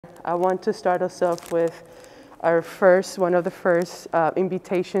I want to start us off with one of the first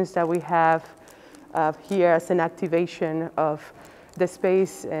invitations that we have here as an activation of the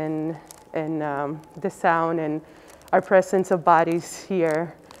space and the sound and our presence of bodies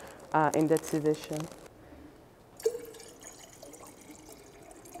here in the exhibition.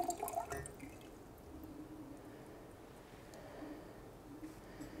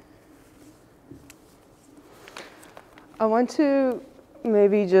 I want to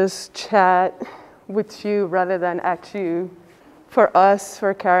maybe just chat with you rather than ask you. For us,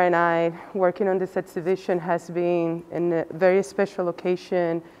 for Kara and I, working on this exhibition has been in a very special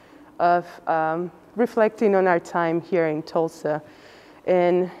occasion of reflecting on our time here in Tulsa.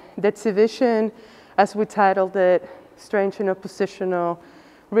 And the exhibition, as we titled it, Strange and Oppositional,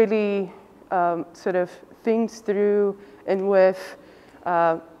 really sort of thinks through and with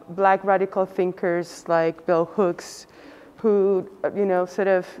Black radical thinkers like bell hooks, who sort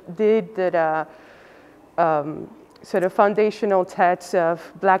of did that sort of foundational text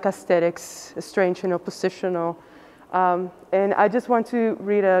of Black aesthetics, strange and oppositional. And I just want to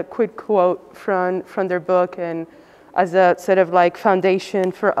read a quick quote from their book, and as a sort of like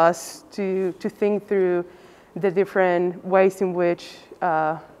foundation for us to think through the different ways in which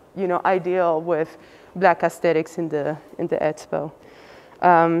I deal with Black aesthetics in the expo.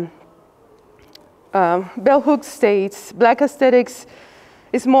 Bell Hooks states, Black aesthetics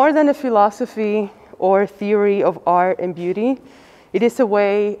is more than a philosophy or theory of art and beauty. It is a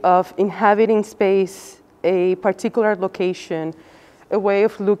way of inhabiting space, a particular location, a way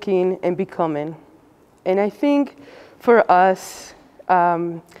of looking and becoming. And I think for us,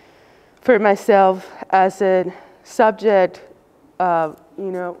 for myself as a subject,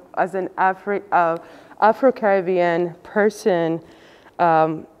 as an Afro-Caribbean person,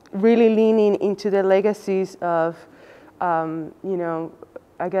 really leaning into the legacies of,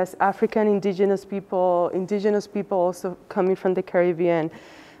 I guess, African indigenous people also coming from the Caribbean.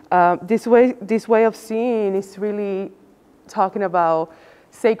 This way of seeing is really talking about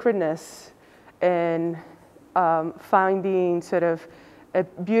sacredness and finding sort of a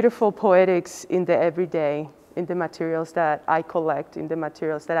beautiful poetics in the everyday, in the materials that I collect, in the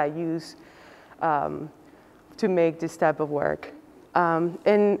materials that I use to make this type of work.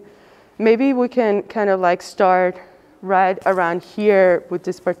 And maybe we can kind of like start right around here with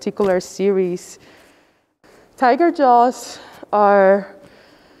this particular series. Tiger jaws are,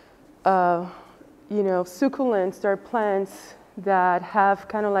 succulents. They're plants that have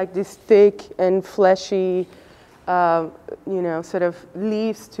kind of like this thick and fleshy, sort of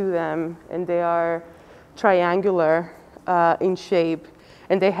leaves to them, and they are triangular in shape,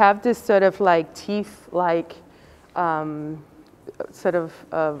 and they have this sort of like teeth-like sort of,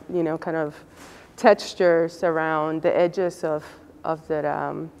 kind of textures around the edges of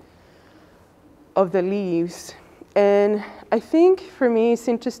the leaves. And I think for me, it's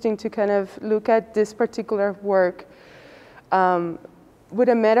interesting to kind of look at this particular work with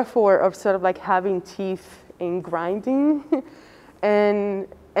a metaphor of sort of like having teeth and grinding. and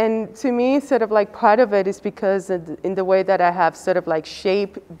to me, sort of like part of it is because in the way that I have sort of like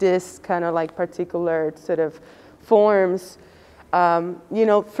shaped this kind of like particular sort of forms,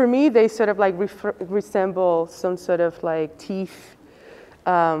 for me, they sort of like resemble some sort of like teeth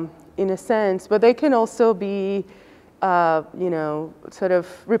in a sense, but they can also be, sort of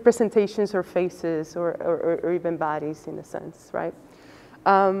representations or faces or even bodies in a sense, right?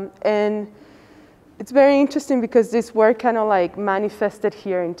 And it's very interesting because this work kind of like manifested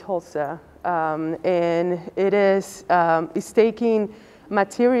here in Tulsa. And it's taking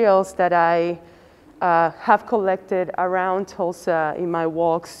materials that I have collected around Tulsa in my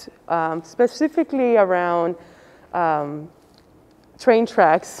walks, specifically around train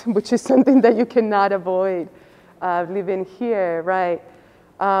tracks, which is something that you cannot avoid living here, right?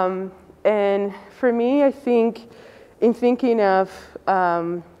 And for me, I think in thinking of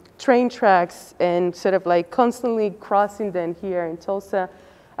train tracks and sort of like constantly crossing them here in Tulsa,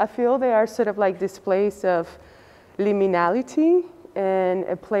 I feel they are sort of like this place of liminality and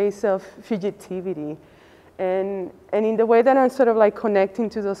a place of fugitivity. And in the way that I'm sort of like connecting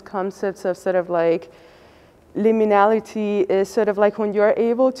to those concepts of sort of like liminality is sort of like when you're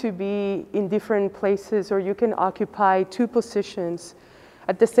able to be in different places, or you can occupy two positions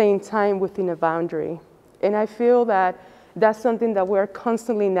at the same time within a boundary. And I feel that that's something that we're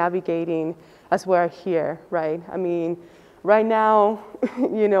constantly navigating as we're here, right? I mean, right now,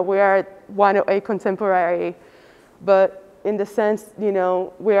 we are at 108 Contemporary, but in the sense,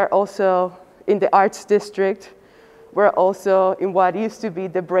 we are also in the arts district, We're also in what used to be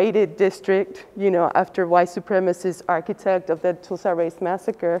the braided district, after white supremacist architect of the Tulsa Race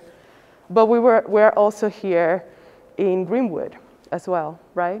Massacre. But we're also here in Greenwood as well,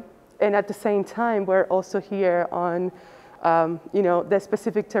 right? And at the same time, we're also here on, the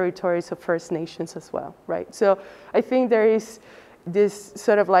specific territories of First Nations as well, right? So I think there is this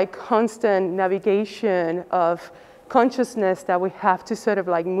sort of like constant navigation of consciousness that we have to sort of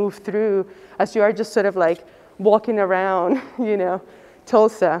like move through as you are just sort of like walking around,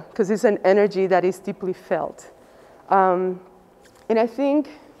 Tulsa, because it's an energy that is deeply felt. And I think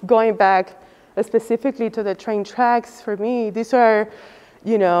going back specifically to the train tracks, for me, these are,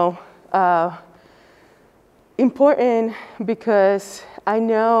 important because I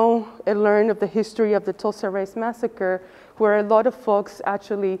know and learned of the history of the Tulsa Race Massacre, where a lot of folks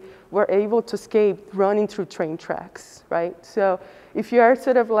actually were able to escape running through train tracks, right? So if you are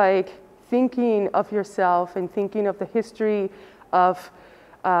sort of like thinking of yourself and thinking of the history of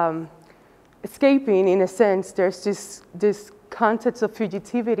escaping, in a sense, there's this context of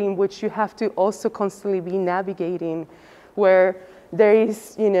fugitivity in which you have to also constantly be navigating, where there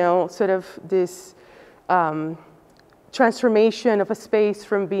is, sort of this transformation of a space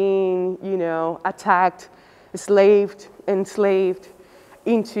from being, attacked, enslaved,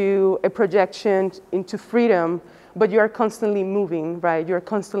 into a projection into freedom, but you're constantly moving, right? You're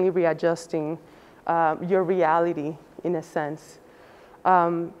constantly readjusting your reality, in a sense.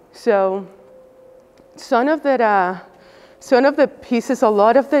 So some of the pieces, a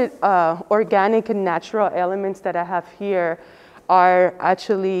lot of the organic and natural elements that I have here are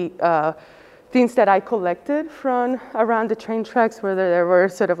actually things that I collected from around the train tracks, whether there were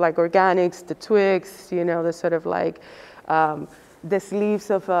sort of like organics, the twigs, the sort of like the sleeves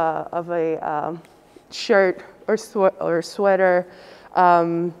of a shirt or sweater.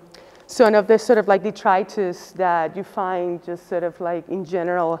 Some of the sort of like detritus that you find just sort of like in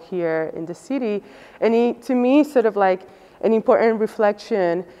general here in the city. And to me, sort of like an important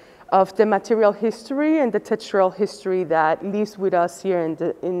reflection of the material history and the textural history that lives with us here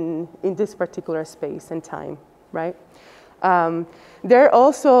in this particular space and time, right? There are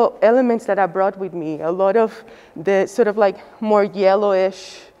also elements that I brought with me. A lot of the sort of like more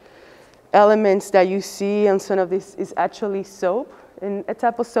yellowish elements that you see on some of this is actually soap, and a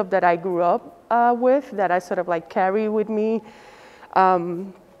type of soap that I grew up with, that I sort of like carry with me.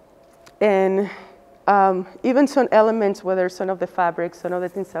 Even some elements, whether some of the fabrics, some of the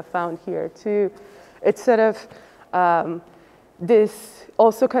things I found here too, it's sort of this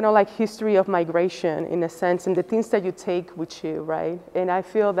also kind of like history of migration in a sense, and the things that you take with you, right? And I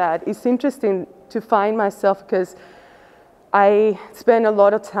feel that it's interesting to find myself because I spent a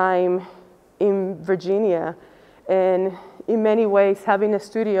lot of time in Virginia, and in many ways, having a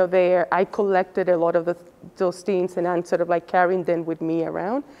studio there, I collected a lot of those things, and I'm sort of like carrying them with me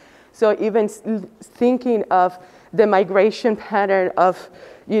around. So even thinking of the migration pattern of,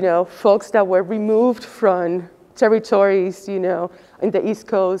 folks that were removed from territories, in the East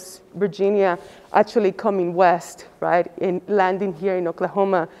Coast, Virginia, actually coming west, right, and landing here in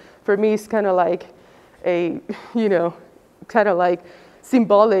Oklahoma, for me is kind of like a, kind of like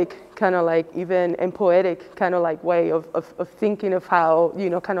symbolic, kind of like even and poetic kind of like way of thinking of how,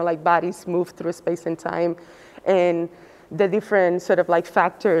 kind of like bodies move through space and time, and the different sort of like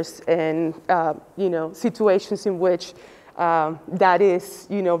factors and, situations in which that is,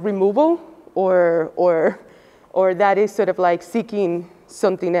 removal or that is sort of like seeking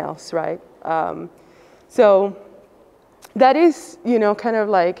something else, right? So that is, kind of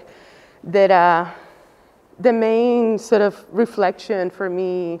like that the main sort of reflection for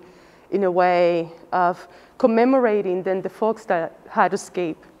me in a way of commemorating then the folks that had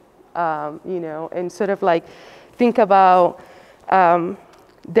escaped, and sort of like think about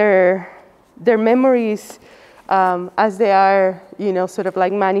their memories as they are, sort of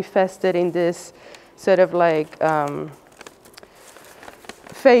like manifested in this sort of like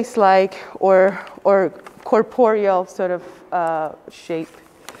face-like or corporeal sort of shape.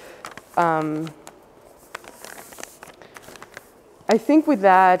 I think with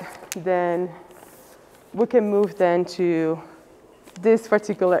that, then we can move then to this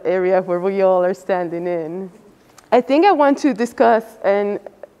particular area where we all are standing in. I think I want to discuss the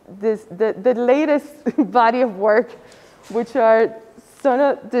latest body of work, which are some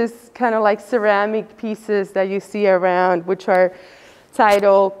of this kind of like ceramic pieces that you see around, which are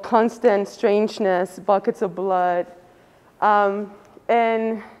titled Constant Strangeness, Buckets of Blood. And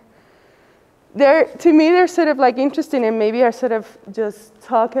to me, they're sort of like interesting, and maybe I sort of just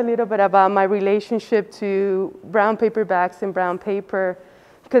talk a little bit about my relationship to brown paper bags and brown paper,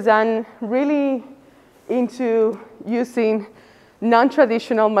 because I'm really into using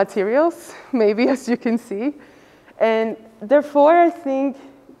non-traditional materials, maybe, as you can see. And therefore, I think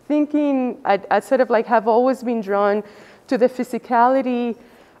I sort of like have always been drawn to the physicality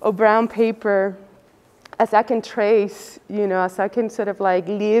of brown paper, as I can trace, as I can sort of like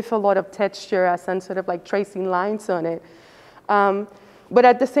leave a lot of texture as I'm sort of like tracing lines on it. But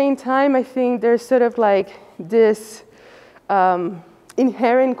at the same time, I think there's sort of like this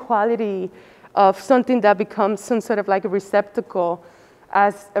inherent quality of something that becomes some sort of like a receptacle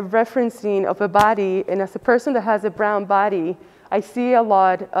as a referencing of a body. And as a person that has a brown body, I see a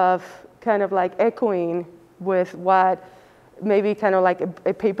lot of kind of like echoing with what maybe kind of like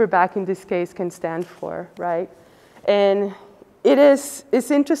a paperback in this case can stand for, right? And it's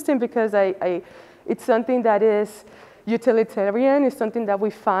interesting because it's something that is utilitarian. It's something that we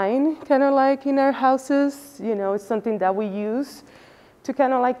find kind of like in our houses. It's something that we use to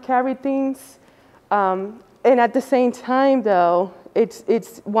kind of like carry things. And at the same time, though,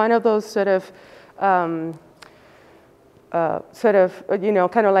 it's one of those sort of kind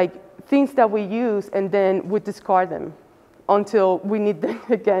of like things that we use and then we discard them until we need them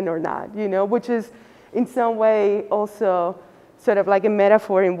again or not, which is in some way also sort of like a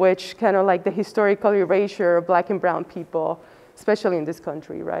metaphor in which kind of like the historical erasure of Black and brown people, especially in this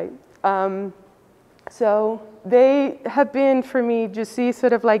country, right? So they have been, for me, you see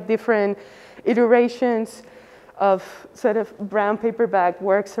sort of like different iterations of sort of brown paperback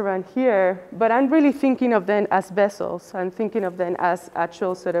works around here, but I'm really thinking of them as vessels. I'm thinking of them as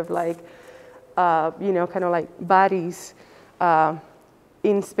actual sort of like, kind of like bodies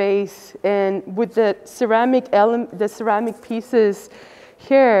in space. And with the ceramic pieces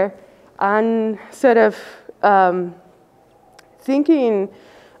here, I'm sort of thinking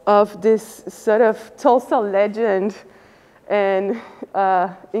of this sort of Tulsa legend and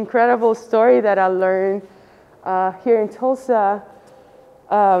incredible story that I learned here in Tulsa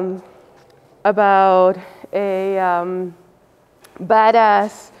about a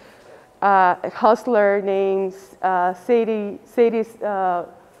badass hustler named Sadie,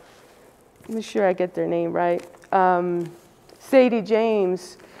 make sure I get their name right, Sadie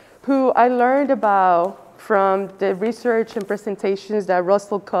James, who I learned about from the research and presentations that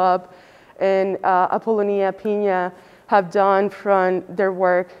Russell Cobb and Apollonia Pina have done from their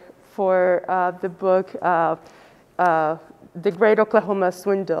work for the book, The Great Oklahoma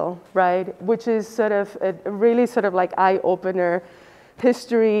Swindle, right? Which is sort of a really sort of like eye-opener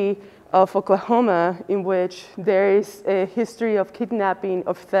history of Oklahoma, in which there is a history of kidnapping,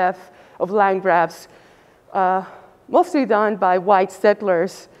 of theft, of land grabs, mostly done by white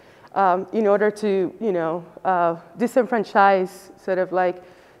settlers in order to, disenfranchise sort of like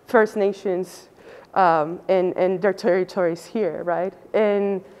First Nations and their territories here, right?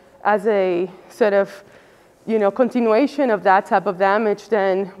 And as a sort of, continuation of that type of damage,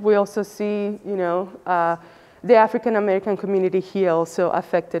 then we also see, the African American community here also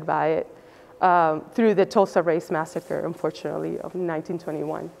affected by it through the Tulsa Race Massacre, unfortunately, of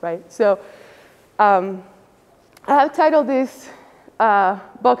 1921, right? So I have titled this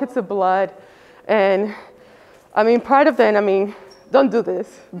Buckets of Blood, and I mean, part of them, don't do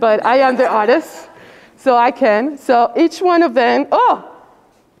this, but I am the artist, so I can. So each one of them, oh,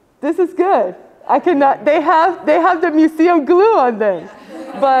 this is good. I cannot, they have the museum glue on them,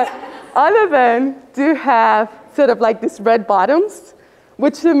 but all of them do have sort of like these red bottoms,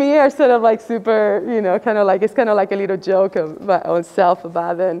 which to me are sort of like super, kind of like, it's kind of like a little joke of my own self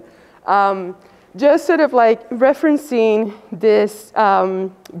about them. Just sort of like referencing this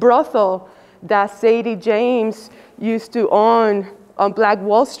brothel that Sadie James used to own on Black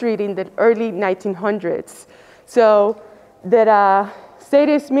Wall Street in the early 1900s. So that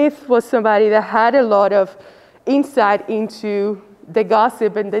Sadie Smith was somebody that had a lot of insight into the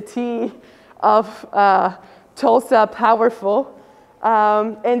gossip and the tea of Tulsa powerful.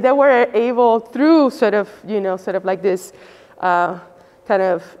 And they were able, through sort of like this kind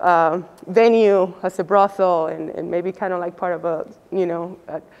of venue as a brothel and maybe kind of like part of a,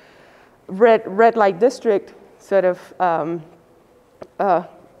 a red light district sort of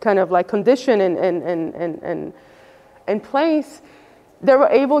kind of like condition and place, they were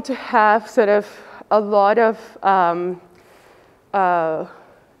able to have sort of a lot of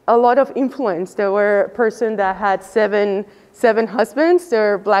influence. There were a person that had seven husbands.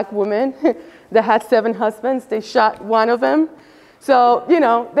 There were Black women that had 7 husbands. They shot one of them. So,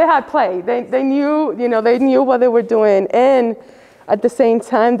 they had play. They knew, they knew what they were doing. And at the same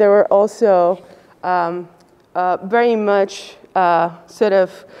time, they were also very much sort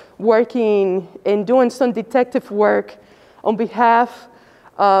of working and doing some detective work on behalf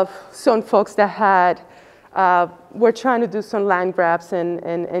of some folks that had were trying to do some land grabs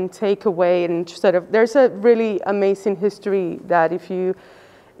and take away and sort of, there's a really amazing history that if you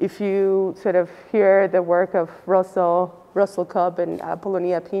sort of hear the work of Russell Cobb and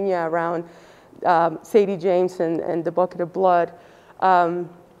Apolonia Pina around Sadie James and the Bucket of Blood,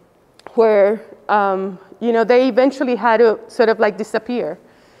 where you know, they eventually had to sort of like disappear.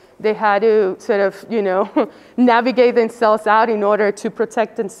 They had to sort of, you know, navigate themselves out in order to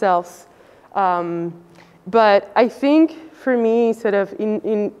protect themselves. But I think for me, sort of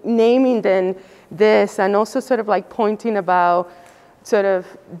in naming then this and also sort of like pointing about sort of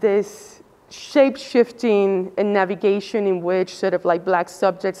this shape-shifting and navigation in which sort of like Black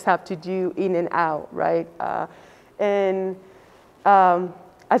subjects have to do in and out, right?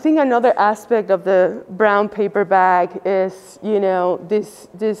 I think another aspect of the brown paper bag is, you know, this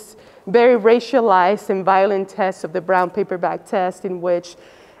very racialized and violent test of the brown paper bag test in which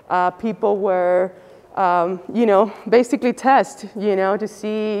people were, you know, basically test, you know, to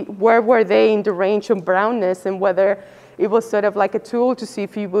see where were they in the range of brownness and whether it was sort of like a tool to see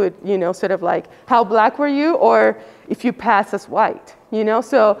if you would, you know, sort of like how Black were you or if you pass as white, you know?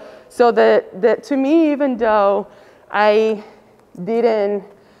 So to me, even though I didn't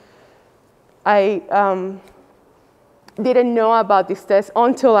know about this test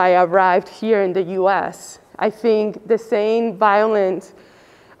until I arrived here in the US. I think the same violent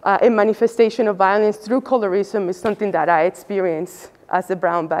and manifestation of violence through colorism is something that I experience as a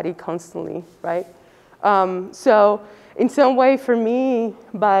brown body constantly, right? So in some way for me,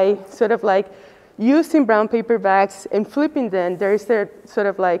 by sort of like using brown paper bags and flipping them, there's a sort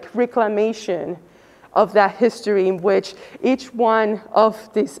of like reclamation of that history in which each one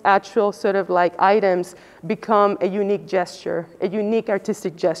of these actual sort of like items become a unique gesture, a unique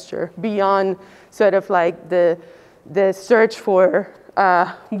artistic gesture beyond sort of like the search for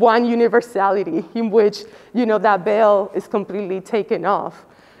one universality in which, you know, that veil is completely taken off.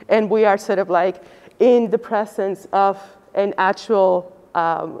 And we are sort of like in the presence of an actual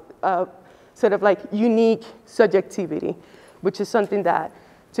sort of like unique subjectivity, which is something that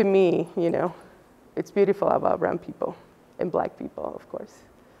to me, you know, it's beautiful about brown people and Black people, of course.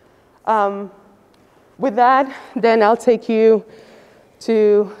 With that, then I'll take you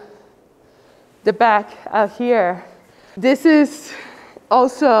to the back out here. This is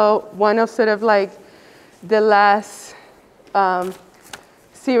also one of sort of like the last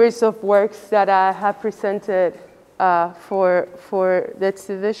series of works that I have presented for the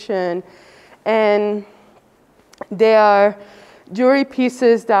exhibition. And they are jewelry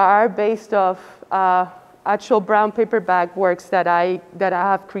pieces that are based off actual brown paper bag works that I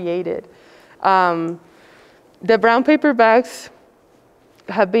have created. The brown paper bags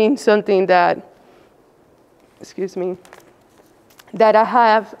have been something that, excuse me, that I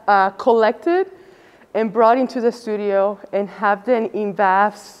have collected and brought into the studio and have them in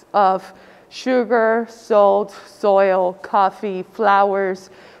baths of sugar, salt, soil, coffee, flowers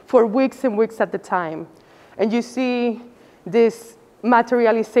for weeks and weeks at a time. And you see this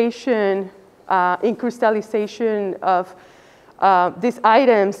materialization in crystallization of these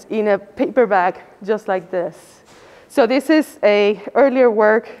items in a paper bag just like this. So this is a earlier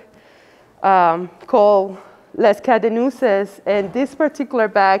work called Les Cadenuses, and this particular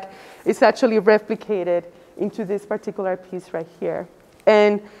bag is actually replicated into this particular piece right here.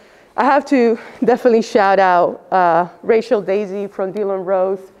 And I have to definitely shout out Rachel Daisy from Dillon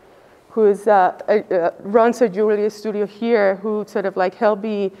Rose, who runs a jewelry studio here, who sort of like helped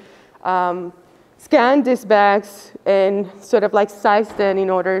me scan these bags and sort of like size them in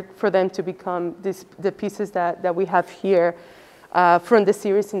order for them to become the pieces that we have here from the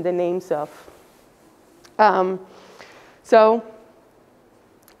series in the names of. So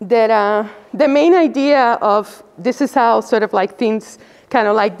that the main idea of this is how sort of like things kind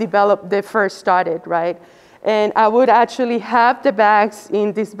of like developed, they first started, right? And I would actually have the bags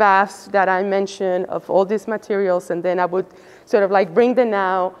in these baths that I mentioned of all these materials, and then I would sort of like bring them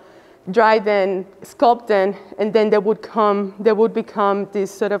out, dry them, sculpt them, and then they would become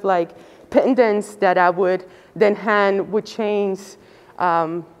these sort of like pendants that I would then hang with chains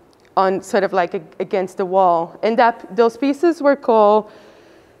on sort of like against the wall. And those pieces were called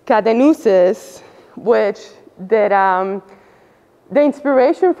cadenuses, which the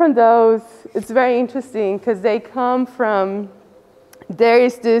inspiration from those is very interesting because they come from, there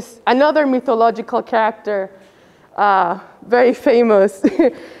is this another mythological character, very famous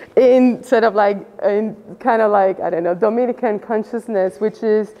in sort of like, in kind of like, I don't know, Dominican consciousness, which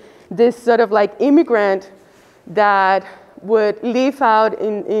is this sort of like immigrant that would live out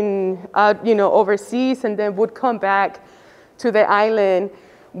you know, overseas and then would come back to the island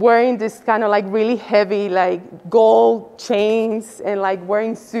wearing this kind of like really heavy like gold chains and like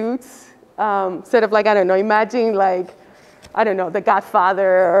wearing suits. Sort of like, I don't know, imagine like, I don't know, The Godfather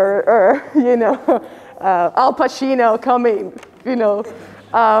or you know, Al Pacino coming, you know.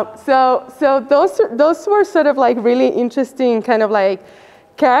 So those were sort of like really interesting kind of like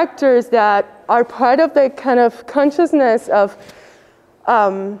characters that are part of the kind of consciousness of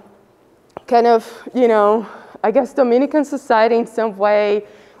kind of, you know, I guess Dominican society in some way,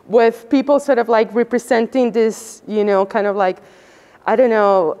 with people sort of like representing this, you know, kind of like, I don't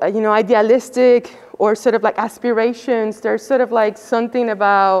know, you know, idealistic or sort of like aspirations. There's sort of like something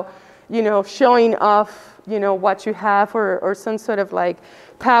about, you know, showing off, you know, what you have or some sort of like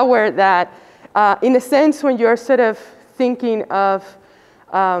power that, in a sense, when you're sort of thinking of,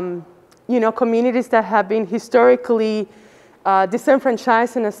 you know, communities that have been historically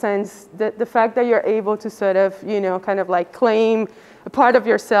disenfranchised in a sense, the fact that you're able to sort of, you know, kind of like claim a part of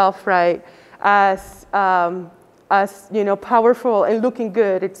yourself, right, as you know, powerful and looking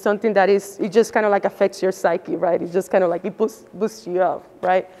good, it's something that it just kind of like affects your psyche, right? It just kind of like, it boosts you up,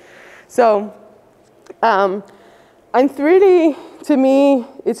 right? So, and really, to me,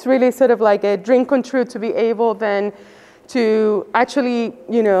 it's really sort of like a dream come true to be able then to actually,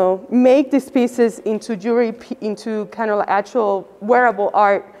 you know, make these pieces into jewelry, into kind of like actual wearable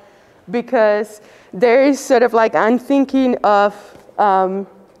art, because there is sort of like, I'm thinking of a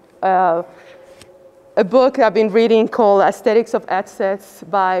book I've been reading called Aesthetics of Assets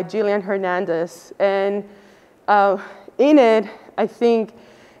by Gillian Hernandez. And in it, I think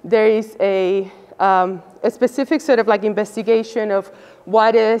there is a specific sort of like investigation of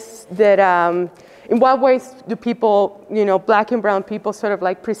what is that, in what ways do people, you know, Black and brown people sort of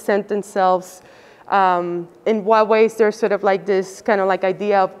like present themselves, in what ways there's sort of like this kind of like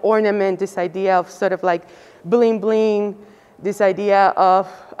idea of ornament, this idea of sort of like bling bling, this idea of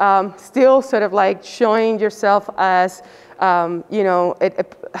still sort of like showing yourself as, you know,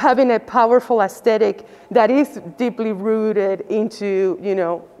 having a powerful aesthetic that is deeply rooted into, you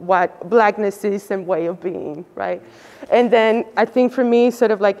know, what Blackness is and way of being, right? And then I think for me, sort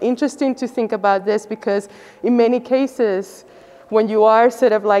of like interesting to think about this, because in many cases, when you are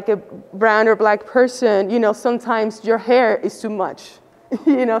sort of like a brown or Black person, you know, sometimes your hair is too much.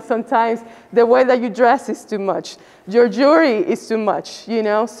 You know, sometimes the way that you dress is too much. Your jewelry is too much, you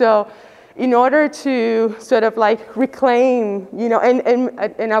know? So in order to sort of like reclaim, you know,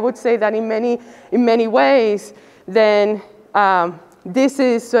 and I would say that in many ways, then this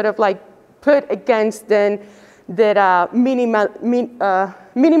is sort of like put against then that minimalist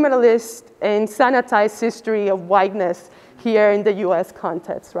and sanitized history of whiteness here in the US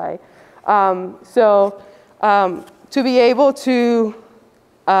context, right? So to be able to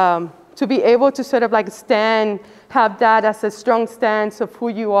sort of like have that as a strong stance of who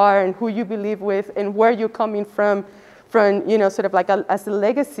you are and who you believe with and where you're coming from, you know, sort of like as a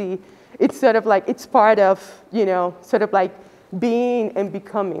legacy, it's sort of like, it's part of, you know, sort of like being and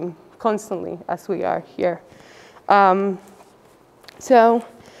becoming constantly as we are here. So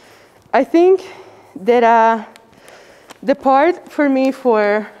I think that the part for me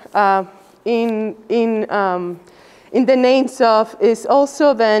for in the names of is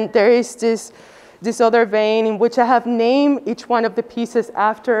also then there is this other vein in which I have named each one of the pieces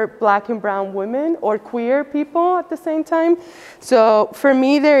after Black and brown women or queer people at the same time. So for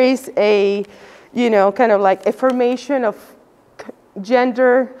me, there is a, you know, kind of like a formation of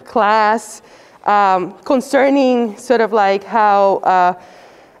gender, class, concerning sort of like how,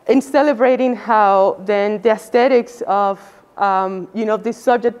 in celebrating how then the aesthetics of, you know, these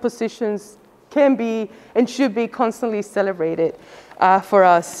subject positions can be and should be constantly celebrated for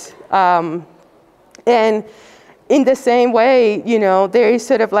us. And in the same way, you know, there is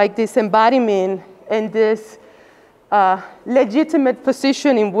sort of like this embodiment and this legitimate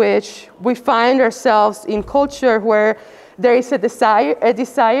position in which we find ourselves in culture where there is a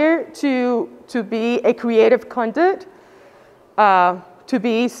desire to be a creative conduit, to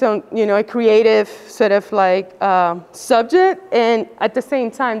be some, you know, a creative sort of like subject, and at the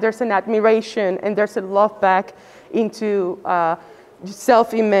same time there's an admiration and there's a love back into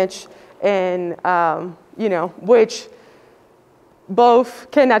self-image and you know, which both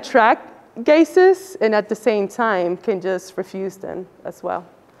can attract gazes and at the same time can just refuse them as well.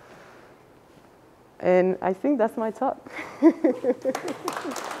 And I think that's my talk.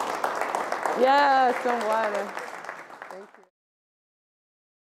 Yeah, some water.